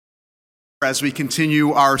As we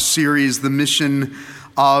continue our series, The Mission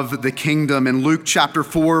of the Kingdom, in Luke chapter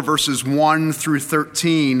 4, verses 1 through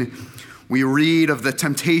 13, we read of the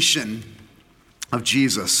temptation of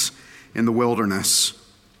Jesus in the wilderness.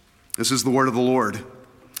 This is the word of the Lord.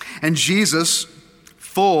 And Jesus,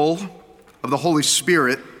 full of the Holy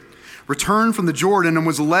Spirit, returned from the Jordan and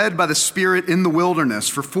was led by the Spirit in the wilderness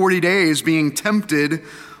for 40 days, being tempted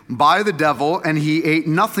by the devil, and he ate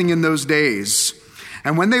nothing in those days.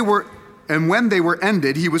 And when they were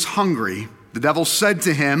ended, he was hungry. The devil said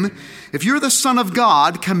to him, "If you're the Son of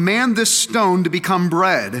God, command this stone to become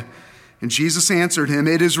bread." And Jesus answered him,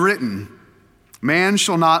 "It is written, man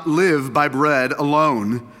shall not live by bread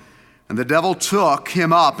alone." And the devil took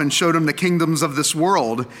him up and showed him the kingdoms of this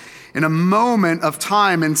world in a moment of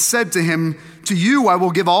time and said to him, "To you I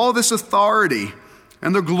will give all this authority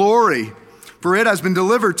and the glory, for it has been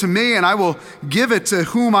delivered to me, and I will give it to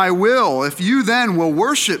whom I will. If you then will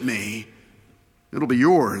worship me, it'll be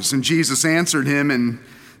yours." And Jesus answered him and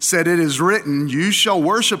said, "It is written, you shall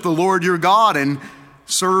worship the Lord your God and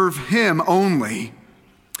serve him only."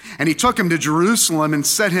 And he took him to Jerusalem and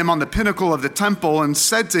set him on the pinnacle of the temple and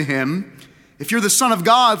said to him, "If you're the Son of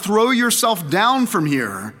God, throw yourself down from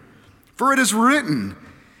here. For it is written,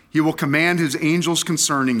 he will command his angels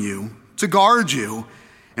concerning you to guard you,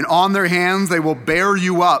 and on their hands they will bear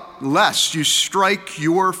you up, lest you strike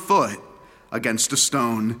your foot against a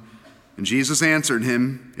stone." And Jesus answered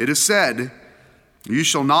him, "It is said, you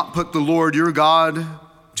shall not put the Lord your God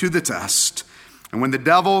to the test." And when the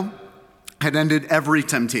devil had ended every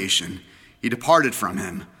temptation, he departed from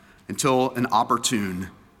him until an opportune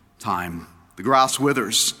time. The grass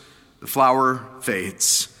withers, the flower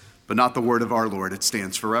fades, but not the word of our Lord. It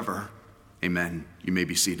stands forever. Amen. You may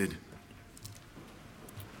be seated.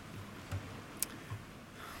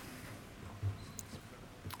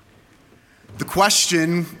 The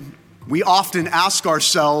question we often ask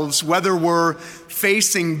ourselves, whether we're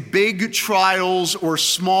facing big trials or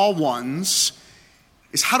small ones,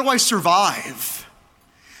 is how do I survive?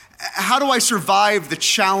 How do I survive the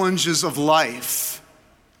challenges of life?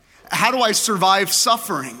 How do I survive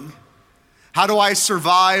suffering? How do I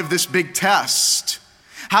survive this big test?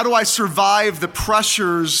 How do I survive the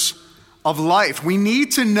pressures of life? We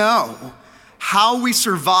need to know how we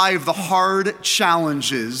survive the hard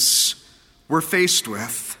challenges we're faced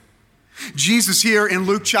with. Jesus here in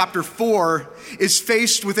Luke chapter 4 is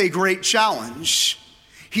faced with a great challenge.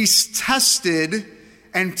 He's tested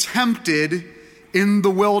and tempted in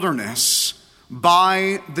the wilderness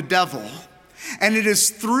by the devil. And it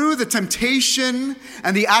is through the temptation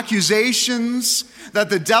and the accusations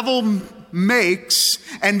that the devil makes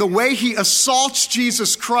and the way he assaults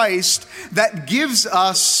Jesus Christ that gives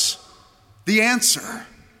us the answer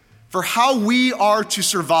for how we are to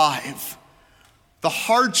survive the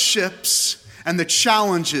hardships and the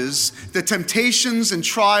challenges, the temptations and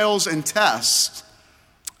trials and tests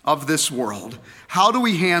of this world. How do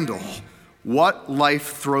we handle what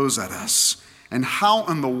life throws at us? And how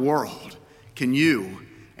in the world can you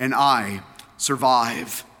and I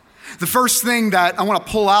survive? The first thing that I want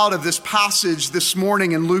to pull out of this passage this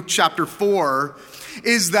morning in Luke chapter 4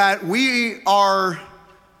 is that we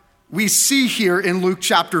see here in Luke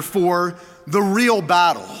chapter 4 the real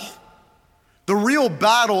battle. The real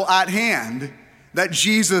battle at hand that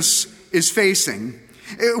Jesus is facing.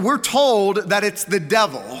 We're told that it's the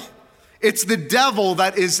devil. It's the devil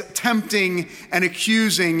that is tempting and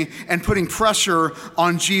accusing and putting pressure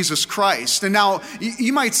on Jesus Christ. And now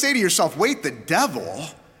you might say to yourself, wait, the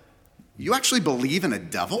devil? You actually believe in a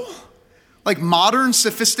devil? Like modern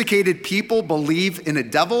sophisticated people believe in a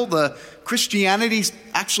devil? The Christianity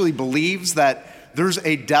actually believes that there's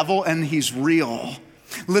a devil and he's real.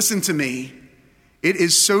 Listen to me. It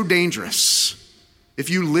is so dangerous if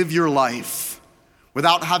you live your life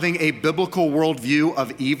without having a biblical worldview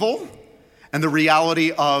of evil and the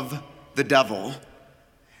reality of the devil.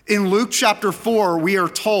 In Luke chapter 4, we are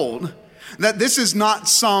told that this is not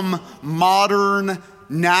some modern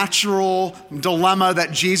natural dilemma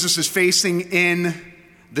that Jesus is facing in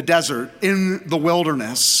the desert, in the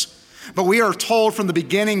wilderness. But we are told from the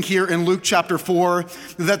beginning here in Luke chapter 4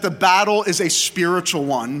 that the battle is a spiritual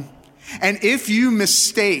one. And if you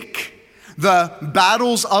mistake the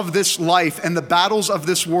battles of this life and the battles of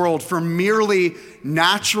this world for merely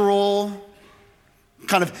natural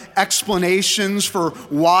kind of explanations for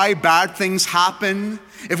why bad things happen,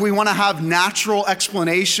 if we want to have natural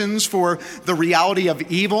explanations for the reality of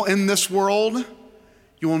evil in this world,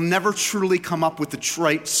 you will never truly come up with the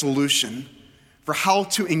right solution for how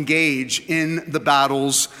to engage in the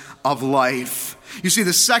battles of life. You see,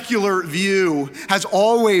 the secular view has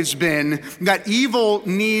always been that evil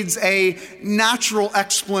needs a natural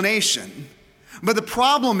explanation. But the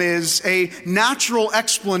problem is a natural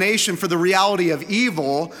explanation for the reality of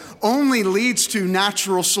evil only leads to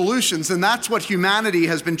natural solutions. And that's what humanity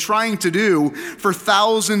has been trying to do for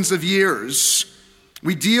thousands of years.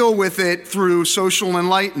 We deal with it through social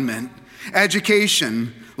enlightenment,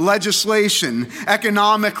 education, legislation,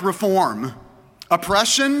 economic reform.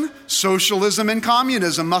 Oppression, socialism, and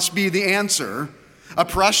communism must be the answer.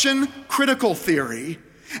 Oppression, critical theory.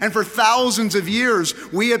 And for thousands of years,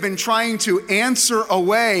 we have been trying to answer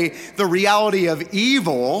away the reality of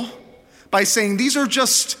evil by saying these are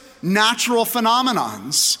just natural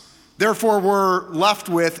phenomenons. Therefore, we're left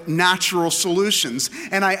with natural solutions.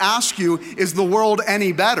 And I ask you, is the world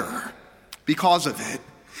any better because of it?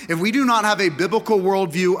 If we do not have a biblical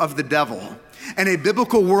worldview of the devil and a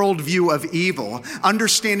biblical worldview of evil,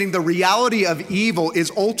 understanding the reality of evil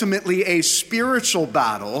is ultimately a spiritual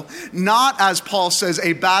battle, not, as Paul says,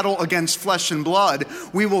 a battle against flesh and blood,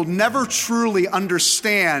 we will never truly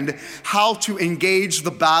understand how to engage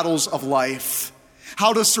the battles of life,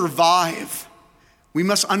 how to survive. We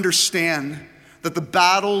must understand that the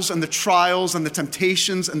battles and the trials and the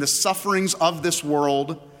temptations and the sufferings of this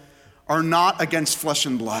world are not against flesh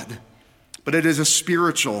and blood, but it is a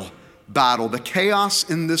spiritual battle. The chaos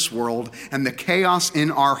in this world and the chaos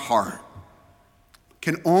in our heart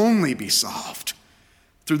can only be solved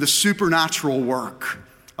through the supernatural work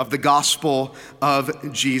of the gospel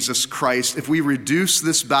of Jesus Christ. If we reduce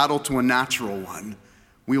this battle to a natural one,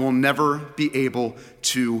 we will never be able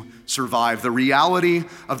to survive. The reality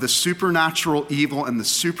of the supernatural evil and the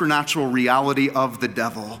supernatural reality of the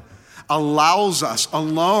devil allows us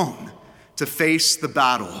alone to face the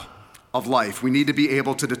battle of life. We need to be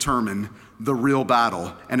able to determine the real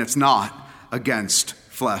battle, and it's not against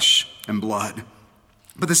flesh and blood.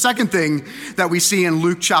 But the second thing that we see in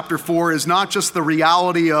Luke chapter 4 is not just the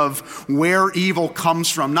reality of where evil comes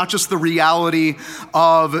from, not just the reality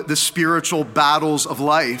of the spiritual battles of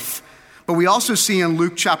life, but we also see in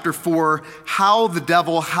Luke chapter 4 how the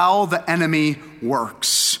devil, how the enemy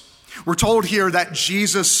works. We're told here that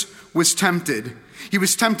Jesus was tempted. He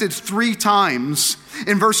was tempted 3 times.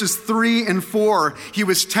 In verses 3 and 4, he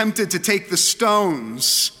was tempted to take the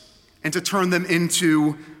stones and to turn them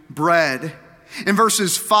into bread. In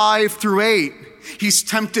verses 5 through 8, he's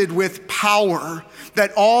tempted with power,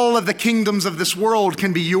 that all of the kingdoms of this world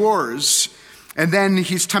can be yours. And then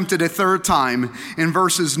he's tempted a 3rd time in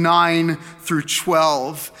verses 9 through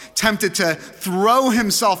 12, tempted to throw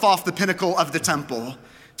himself off the pinnacle of the temple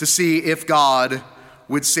to see if God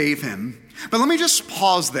would save him. But let me just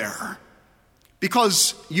pause there,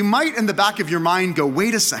 because you might in the back of your mind go,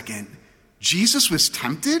 wait a second, Jesus was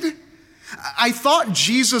tempted? I thought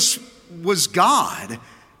Jesus was God.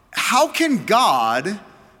 How can God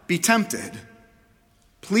be tempted?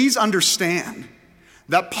 Please understand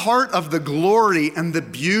that part of the glory and the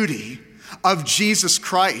beauty of Jesus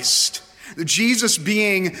Christ, Jesus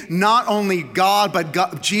being not only God,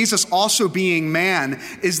 but Jesus also being man,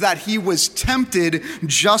 is that he was tempted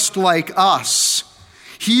just like us.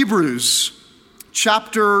 Hebrews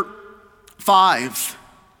chapter 4,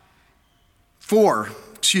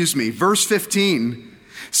 verse 15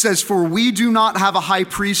 says, "For we do not have a high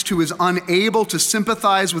priest who is unable to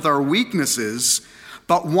sympathize with our weaknesses,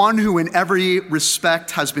 but one who in every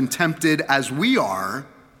respect has been tempted as we are,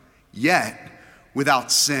 yet without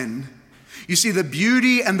sin." You see, the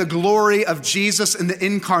beauty and the glory of Jesus in the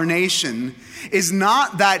incarnation is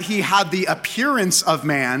not that he had the appearance of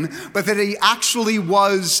man, but that he actually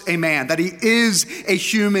was a man, that he is a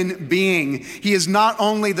human being. He is not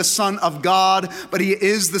only the Son of God, but he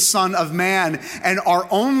is the Son of man. And our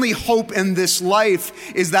only hope in this life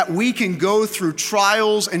is that we can go through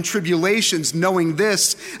trials and tribulations knowing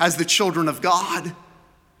this as the children of God,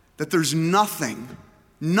 that there's nothing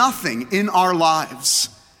in our lives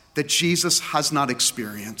that Jesus has not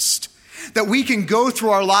experienced. That we can go through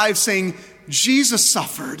our lives saying, Jesus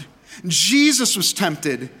suffered, Jesus was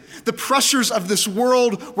tempted. The pressures of this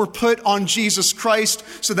world were put on Jesus Christ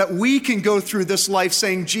so that we can go through this life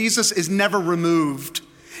saying Jesus is never removed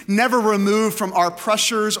from our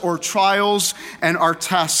pressures or trials and our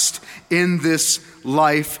tests in this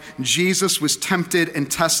life. Jesus was tempted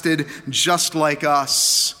and tested just like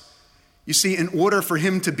us. You see, in order for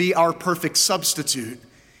him to be our perfect substitute,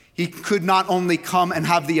 he could not only come and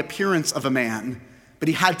have the appearance of a man, but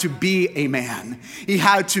he had to be a man. He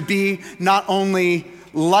had to be not only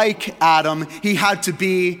like Adam, he had to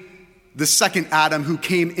be the second Adam who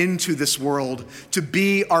came into this world to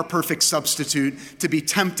be our perfect substitute, to be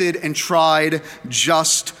tempted and tried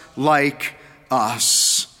just like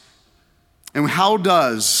us. And how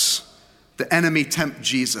does the enemy tempt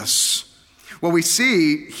Jesus? Well, we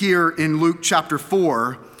see here in Luke chapter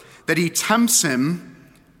 4 that he tempts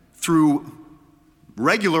him through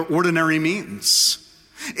regular, ordinary means.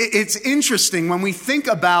 It's interesting when we think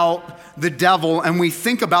about the devil and we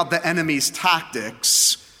think about the enemy's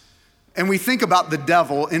tactics, and we think about the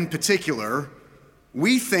devil in particular,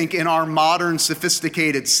 we think in our modern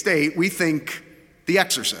sophisticated state, we think The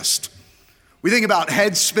Exorcist. We think about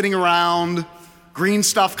heads spinning around, green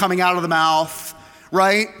stuff coming out of the mouth,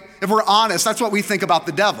 right? If we're honest, that's what we think about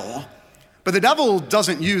the devil. But the devil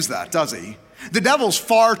doesn't use that, does he? The devil's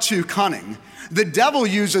far too cunning. The devil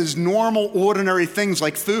uses normal, ordinary things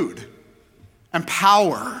like food and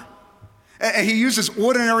power. He uses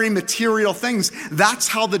ordinary material things. That's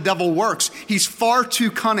how the devil works. He's far too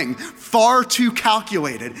cunning, far too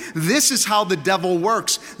calculated. This is how the devil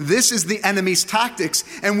works. This is the enemy's tactics,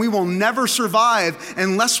 and we will never survive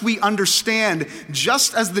unless we understand,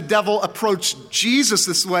 just as the devil approached Jesus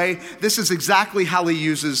this way, this is exactly how he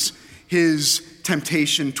uses his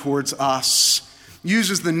temptation towards us.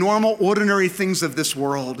 Uses the normal, ordinary things of this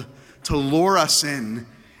world to lure us in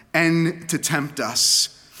and to tempt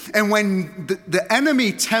us. And when the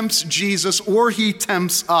enemy tempts Jesus or he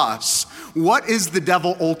tempts us, what is the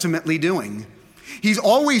devil ultimately doing? He's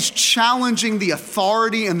always challenging the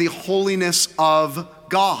authority and the holiness of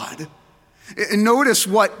God. And notice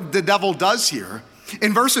what the devil does here.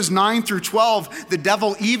 In verses 9 through 12, the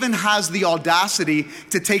devil even has the audacity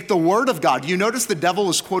to take the word of God. You notice the devil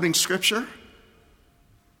is quoting scripture?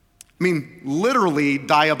 I mean, literally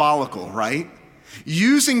diabolical, right?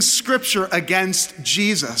 Using scripture against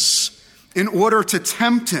Jesus in order to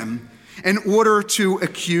tempt him, in order to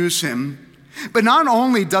accuse him. But not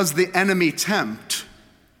only does the enemy tempt,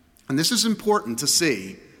 and this is important to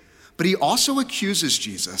see, but he also accuses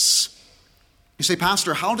Jesus. You say,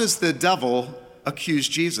 Pastor, how does the devil accuse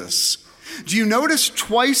Jesus? Do you notice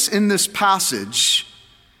twice in this passage,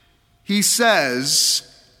 he says,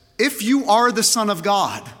 if you are the Son of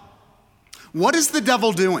God? What is the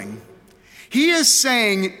devil doing? He is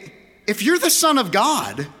saying, if you're the Son of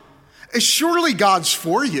God, surely God's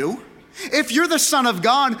for you. If you're the Son of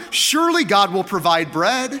God, surely God will provide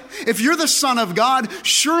bread. If you're the Son of God,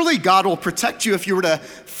 surely God will protect you if you were to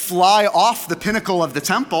fly off the pinnacle of the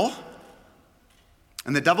temple.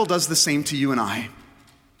 And the devil does the same to you and I.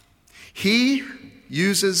 He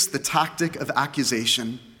uses the tactic of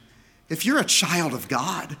accusation. If you're a child of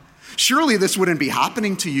God, surely this wouldn't be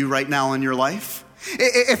happening to you right now in your life.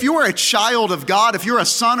 If you are a child of God, if you're a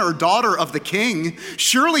son or daughter of the King,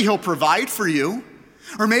 surely he'll provide for you.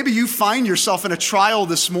 Or maybe you find yourself in a trial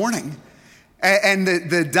this morning and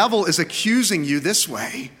the devil is accusing you this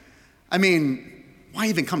way. I mean, why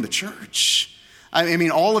even come to church? I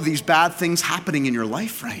mean, all of these bad things happening in your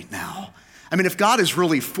life right now. I mean, if God is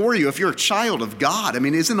really for you, if you're a child of God, I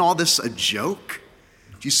mean, isn't all this a joke?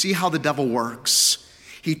 Do you see how the devil works?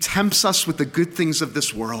 He tempts us with the good things of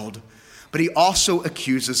this world, but he also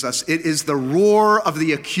accuses us. It is the roar of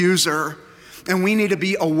the accuser, and we need to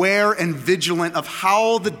be aware and vigilant of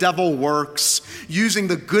how the devil works, using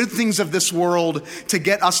the good things of this world to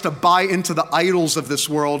get us to buy into the idols of this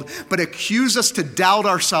world, but accuse us to doubt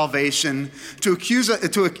our salvation,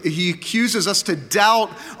 he accuses us to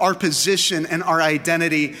doubt our position and our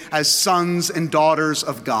identity as sons and daughters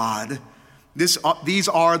of God. These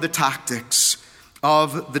are the tactics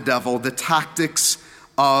of the devil, the tactics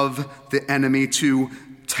of the enemy to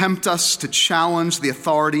tempt us, to challenge the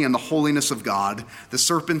authority and the holiness of God. The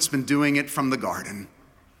serpent's been doing it from the garden.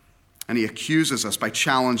 And he accuses us by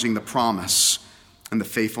challenging the promise and the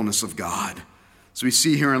faithfulness of God. So we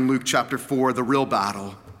see here in Luke chapter 4, the real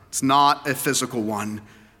battle. It's not a physical one,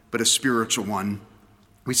 but a spiritual one.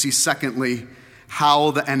 We see, secondly,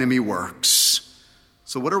 how the enemy works.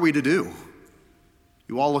 So what are we to do?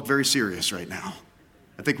 You all look very serious right now.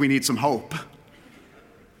 I think we need some hope.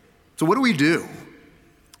 So what do we do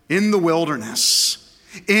in the wilderness,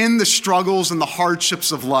 in the struggles and the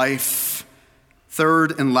hardships of life?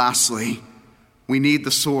 Third and lastly, we need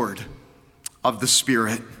the sword of the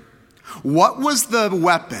Spirit. What was the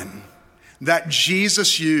weapon that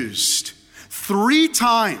Jesus used? 3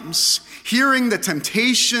 times, hearing the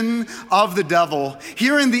temptation of the devil,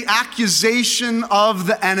 hearing the accusation of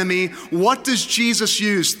the enemy, what does Jesus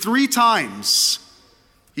use? 3 times.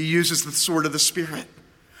 He uses the sword of the Spirit,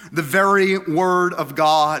 the very word of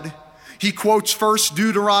God. He quotes first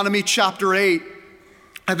Deuteronomy chapter 8.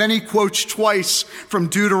 And then he quotes twice from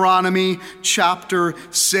Deuteronomy chapter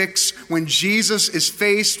 6, when Jesus is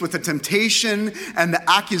faced with the temptation and the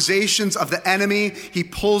accusations of the enemy, he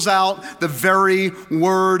pulls out the very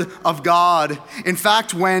word of God. In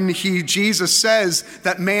fact, when Jesus says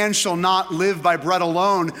that man shall not live by bread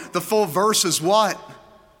alone, the full verse is what?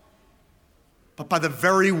 But by the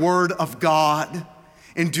very word of God.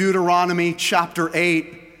 In Deuteronomy chapter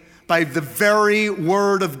 8, by the very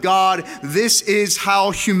word of God, this is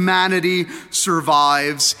how humanity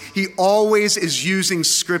survives. He always is using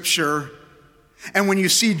scripture. And when you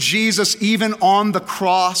see Jesus even on the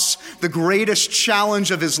cross, the greatest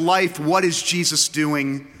challenge of his life, what is Jesus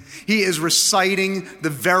doing? He is reciting the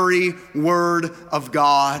very word of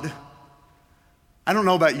God. I don't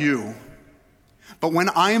know about you, but when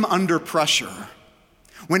I'm under pressure,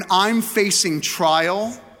 when I'm facing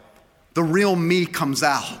trial, the real me comes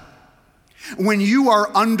out. When you are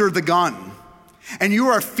under the gun and you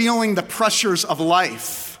are feeling the pressures of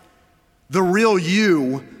life, the real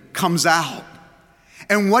you comes out.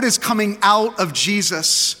 And what is coming out of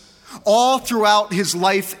Jesus all throughout his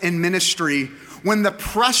life and ministry, when the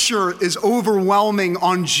pressure is overwhelming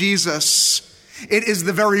on Jesus, it is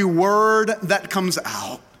the very word that comes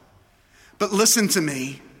out. But listen to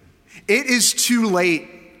me, it is too late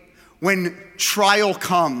when trial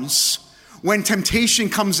comes. When temptation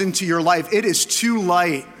comes into your life, it is too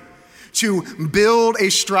late to build a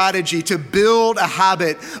strategy, to build a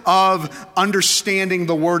habit of understanding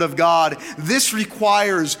the Word of God. This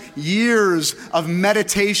requires years of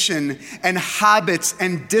meditation and habits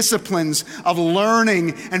and disciplines of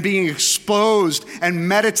learning and being exposed and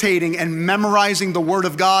meditating and memorizing the Word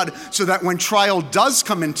of God, so that when trial does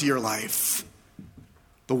come into your life,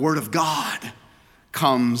 the Word of God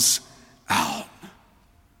comes out.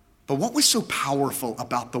 But what was so powerful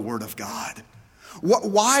about the Word of God?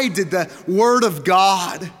 Why did the Word of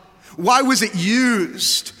God, why was it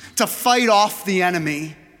used to fight off the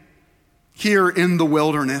enemy here in the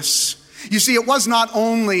wilderness? You see, it was not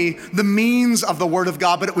only the means of the Word of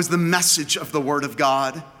God, but it was the message of the Word of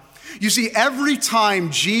God. You see, every time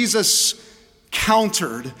Jesus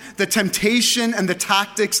countered the temptation and the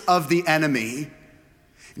tactics of the enemy,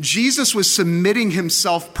 Jesus was submitting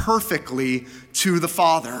himself perfectly to the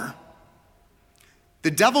Father. The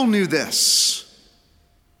devil knew this: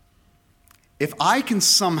 if I can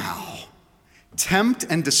somehow tempt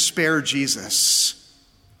and despair Jesus,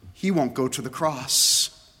 he won't go to the cross.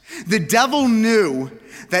 The devil knew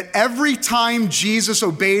that every time Jesus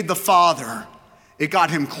obeyed the Father, it got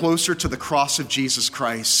him closer to the cross of Jesus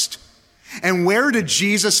Christ. And where did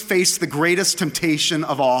Jesus face the greatest temptation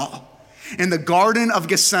of all? In the Garden of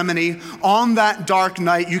Gethsemane, on that dark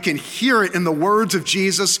night. You can hear it in the words of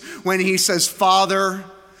Jesus when he says, "Father,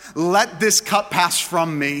 let this cup pass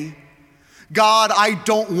from me. God, I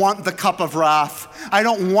don't want the cup of wrath. I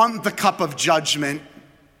don't want the cup of judgment."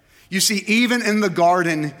 You see, even in the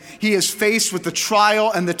garden, he is faced with the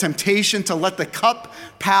trial and the temptation to let the cup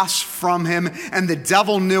pass from him, and the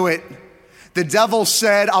devil knew it. The devil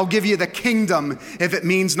said, "I'll give you the kingdom if it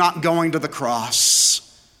means not going to the cross."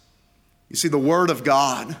 You see, the Word of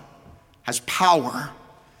God has power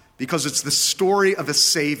because it's the story of a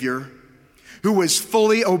Savior who was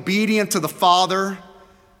fully obedient to the Father,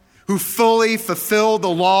 who fully fulfilled the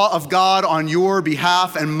law of God on your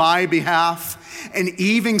behalf and my behalf, and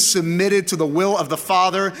even submitted to the will of the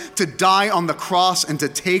Father to die on the cross and to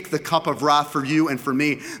take the cup of wrath for you and for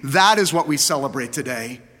me. That is what we celebrate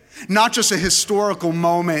today. Not just a historical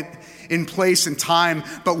moment in place and time,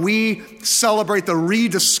 but we celebrate the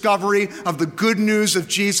rediscovery of the good news of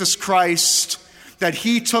Jesus Christ, that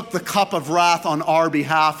he took the cup of wrath on our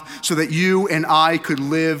behalf so that you and I could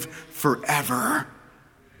live forever.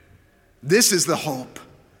 This is the hope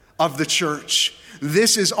of the church.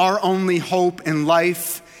 This is our only hope in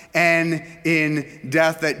life and in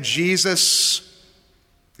death, that Jesus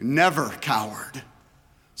never cowered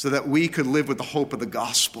so that we could live with the hope of the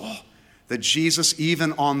gospel. That Jesus,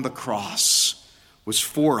 even on the cross, was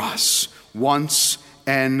for us once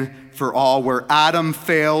and for all. Where Adam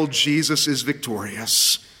failed, Jesus is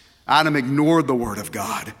victorious. Adam ignored the Word of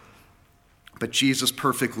God, but Jesus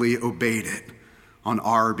perfectly obeyed it on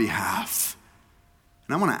our behalf.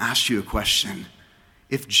 And I want to ask you a question.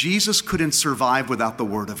 If Jesus couldn't survive without the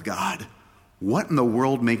Word of God, what in the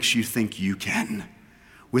world makes you think you can?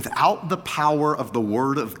 Without the power of the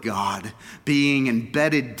Word of God being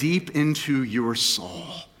embedded deep into your soul,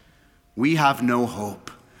 we have no hope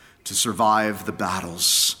to survive the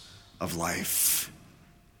battles of life.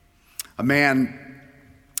 A man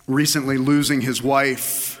recently losing his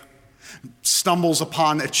wife stumbles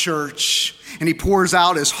upon a church, and he pours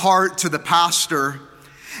out his heart to the pastor.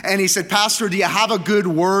 And he said, "Pastor, do you have a good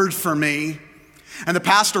word for me?" And the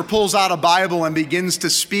pastor pulls out a Bible and begins to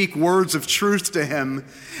speak words of truth to him.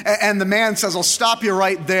 And the man says, "I'll stop you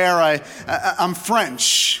right there. I'm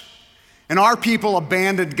French. And our people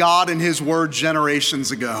abandoned God and his word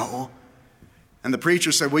generations ago." And the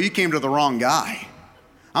preacher said, "Well, you came to the wrong guy.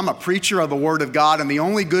 I'm a preacher of the word of God, and the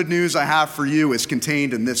only good news I have for you is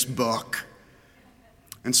contained in this book."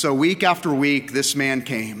 And so week after week, this man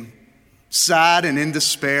came, sad and in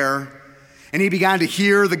despair. And he began to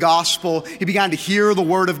hear the gospel. He began to hear the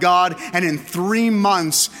word of God. And in 3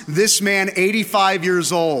 months, this man, 85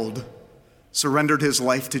 years old, surrendered his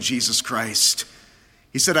life to Jesus Christ.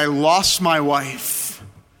 He said, "I lost my wife,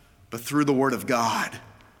 but through the word of God,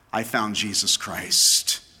 I found Jesus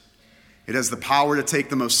Christ." It has the power to take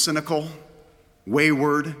the most cynical,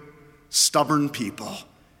 wayward, stubborn people,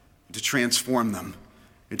 to transform them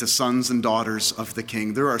into sons and daughters of the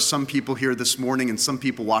King. There are some people here this morning and some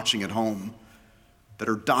people watching at home that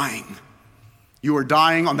are dying. You are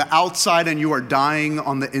dying on the outside and you are dying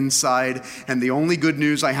on the inside. And the only good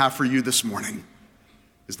news I have for you this morning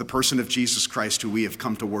is the person of Jesus Christ, who we have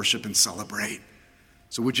come to worship and celebrate.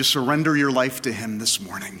 So would you surrender your life to him this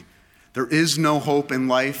morning? There is no hope in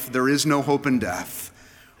life. There is no hope in death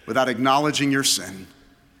without acknowledging your sin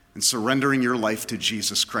and surrendering your life to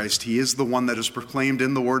Jesus Christ. He is the one that is proclaimed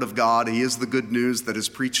in the word of God. He is the good news that is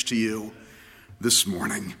preached to you this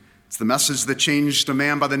morning. It's the message that changed a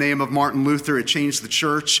man by the name of Martin Luther. It changed the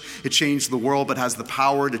church. It changed the world, but has the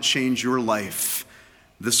power to change your life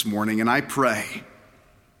this morning. And I pray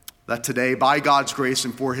that today, by God's grace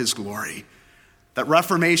and for his glory, that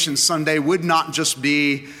Reformation Sunday would not just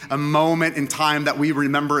be a moment in time that we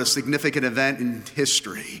remember a significant event in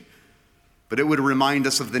history, but it would remind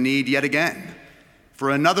us of the need yet again for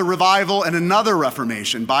another revival and another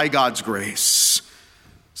Reformation by God's grace,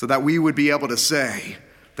 so that we would be able to say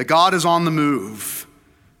that God is on the move,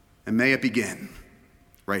 and may it begin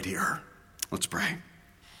right here. Let's pray.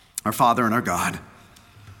 Our Father and our God,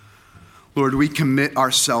 Lord, we commit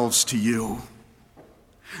ourselves to you.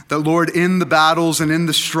 That, Lord, in the battles and in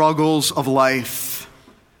the struggles of life,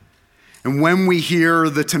 and when we hear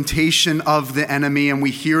the temptation of the enemy and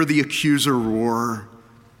we hear the accuser roar,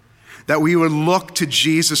 that we would look to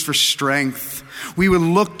Jesus for strength. We would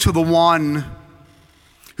look to the one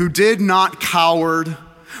who did not cower.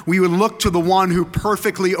 We would look to the one who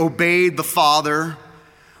perfectly obeyed the Father.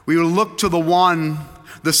 We would look to the one,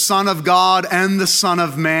 the Son of God and the Son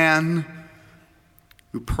of Man,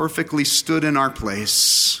 who perfectly stood in our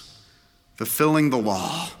place, fulfilling the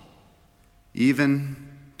law, even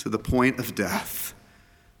to the point of death,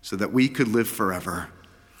 so that we could live forever.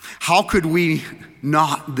 How could we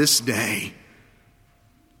not this day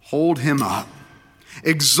hold him up,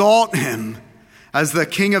 exalt him as the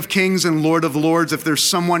King of Kings and Lord of Lords? If there's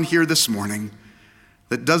someone here this morning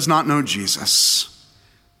that does not know Jesus,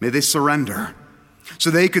 may they surrender, so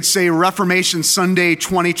they could say Reformation Sunday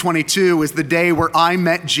 2022 is the day where I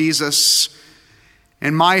met Jesus,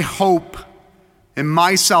 and my hope and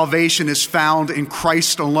my salvation is found in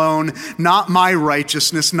Christ alone, not my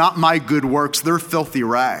righteousness, not my good works. They're filthy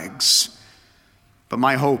rags. But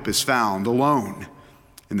my hope is found alone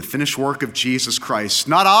in the finished work of Jesus Christ.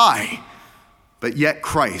 Not I, but yet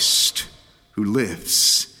Christ who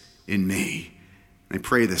lives in me. And I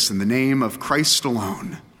pray this in the name of Christ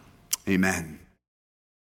alone. Amen.